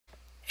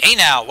Hey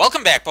now,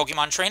 welcome back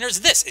Pokemon trainers.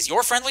 This is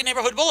your friendly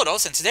neighborhood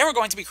Bullados, and today we're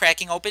going to be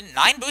cracking open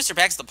 9 booster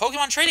packs of the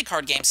Pokemon trading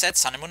card game set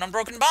Sun and Moon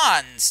Unbroken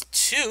Bonds.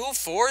 2,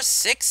 4,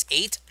 6,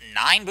 8,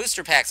 9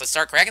 booster packs. Let's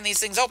start cracking these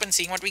things open,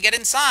 seeing what we get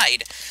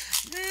inside.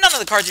 None of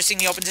the cards you're seeing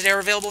me open today are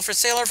available for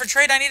sale or for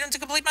trade. I need them to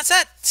complete my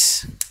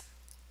set.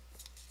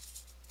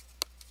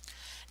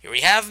 Here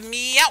we have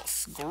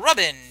Meowth,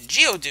 Grubbin,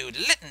 Geodude,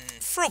 Litten,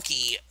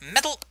 Froakie,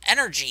 Metal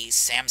Energy,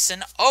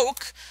 Samson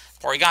Oak,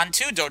 Porygon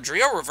 2,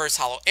 Dodrio, Reverse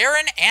Hollow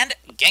Aaron, and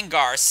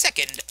Gengar,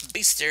 second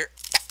booster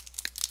pack.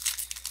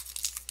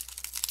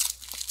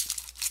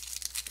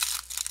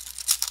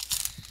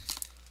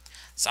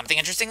 Something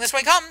interesting this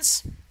way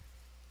comes.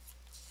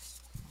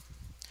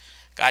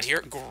 Got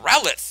here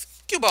Growlithe,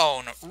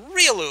 Cubone,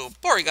 Riolu,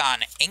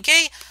 Porygon,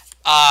 Inkay,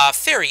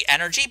 Fairy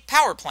Energy,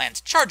 Power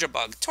Plant,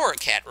 Charjabug,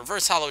 Torracat,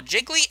 Reverse Hollow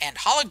Jiggly, and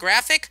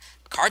Holographic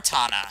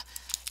Kartana.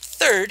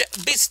 Third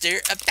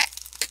booster pack.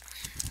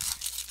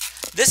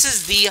 This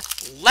is the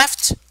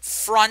left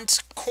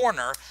front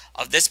corner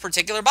of this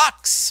particular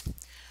box.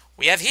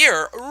 We have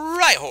here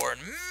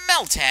Rhyhorn,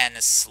 Meltan,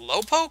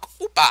 Slowpoke,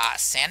 Oopa,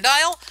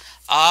 Sandile,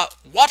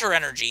 Water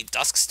Energy,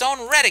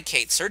 Duskstone,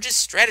 Raticate, Surge's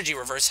Strategy,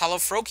 Reverse Hollow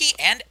Froakie,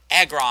 and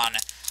Aggron.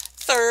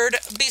 Third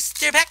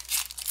booster pack.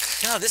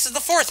 No, this is the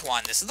fourth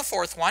one.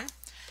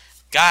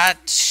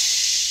 Got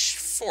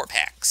 4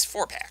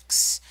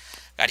 packs.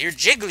 Got here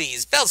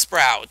Jigglies,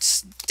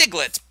 Bellsprout,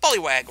 Diglett,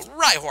 Bullywag,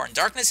 Rhyhorn,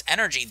 Darkness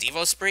Energy,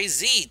 Devo Spray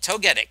Z,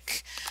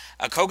 Togetic,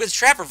 Koga's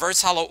Trap,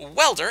 Reverse Hollow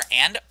Welder,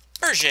 and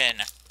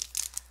Persian.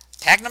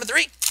 Pack number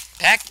 3.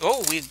 Pack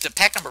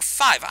number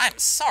 5. I'm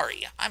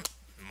sorry. I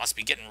must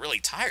be getting really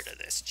tired of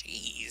this.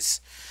 Jeez.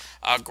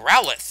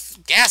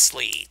 Growlithe,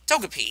 Ghastly,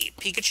 Togepi,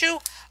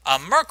 Pikachu,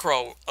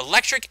 Murkrow,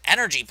 Electric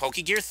Energy,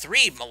 Pokegear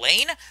 3,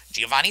 Mullane,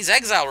 Giovanni's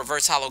Exile,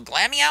 Reverse Hollow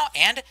Glameow,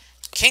 and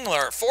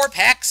Kingler. 4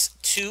 packs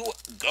to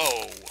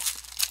go.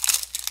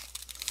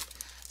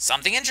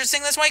 Something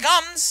interesting this way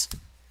comes.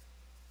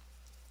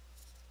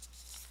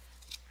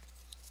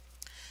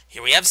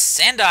 Here we have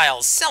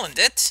Sandile,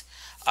 Celandit,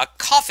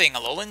 Coughing,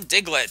 Alolan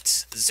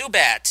Diglett,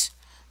 Zubat,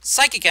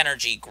 Psychic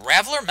Energy,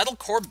 Graveler, Metal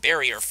Core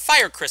Barrier,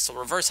 Fire Crystal,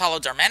 Reverse Hollow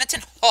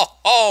Darmanitan.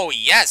 Oh,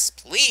 yes,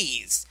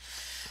 please.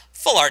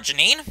 Full Art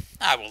Janine,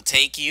 I will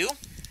take you.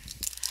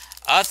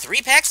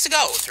 3 packs to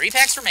go. 3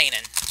 packs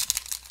remaining.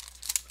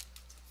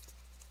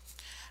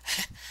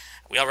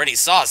 We already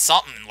saw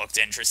something looked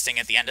interesting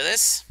at the end of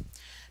this.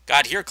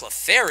 Got here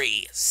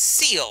Clefairy,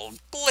 Seal,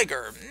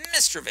 Gligger,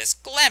 Mischievous,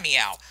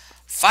 Glameow,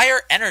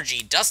 Fire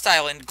Energy, Dust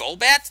Island,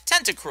 Golbat,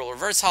 Tentacruel,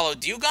 Reverse Hollow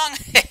Dewgong.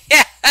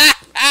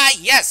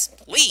 Yes,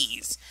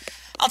 please.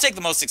 I'll take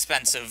the most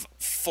expensive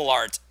full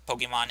art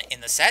Pokemon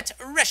in the set,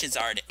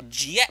 Reshizard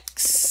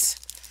GX.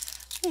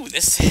 Ooh,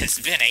 this has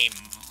been a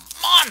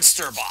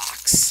monster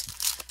box.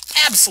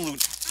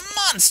 Absolute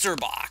monster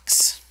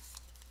box.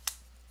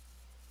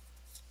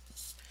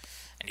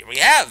 And here we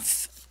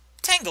have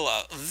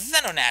Tangela,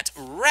 Venonat,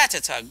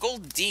 Rattata,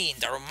 Goldeen,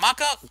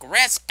 Darumaka,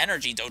 Grass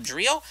Energy,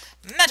 Dodrio,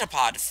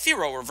 Metapod,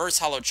 Fearow, Reverse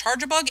Hollow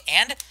Charjabug,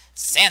 and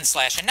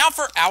Sandslash. And now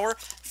for our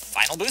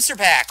final booster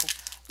pack.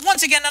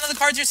 Once again, none of the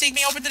cards you're seeing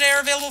me open today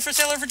are available for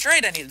sale or for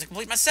trade. I need to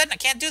complete my set, and I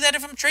can't do that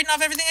if I'm trading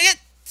off everything I get.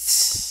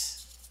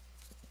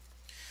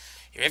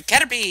 Here we have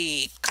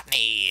Caterpie,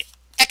 Cottonee,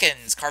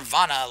 Ekans,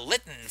 Carvana,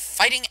 Litten,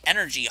 Fighting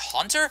Energy,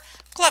 Haunter,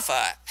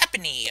 Cleffa,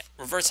 Epony,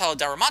 Reverse Hollow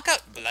Darumaka,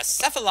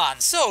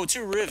 Blacephalon. So,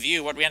 to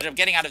review what we ended up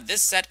getting out of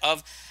this set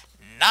of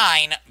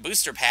 9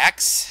 booster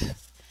packs,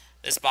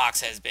 this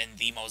box has been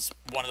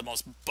one of the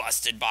most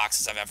busted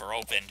boxes I've ever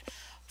opened.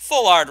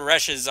 Full Art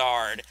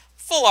Reshizard,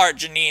 Full Art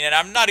Janine, and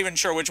I'm not even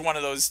sure which one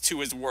of those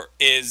two is more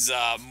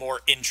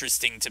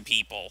interesting to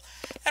people.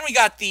 And we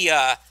got the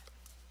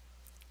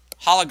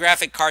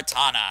holographic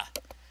Kartana.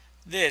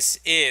 This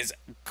is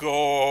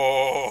gorgeous.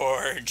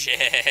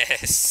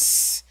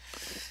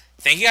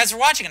 Thank you guys for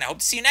watching, and I hope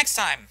to see you next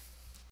time.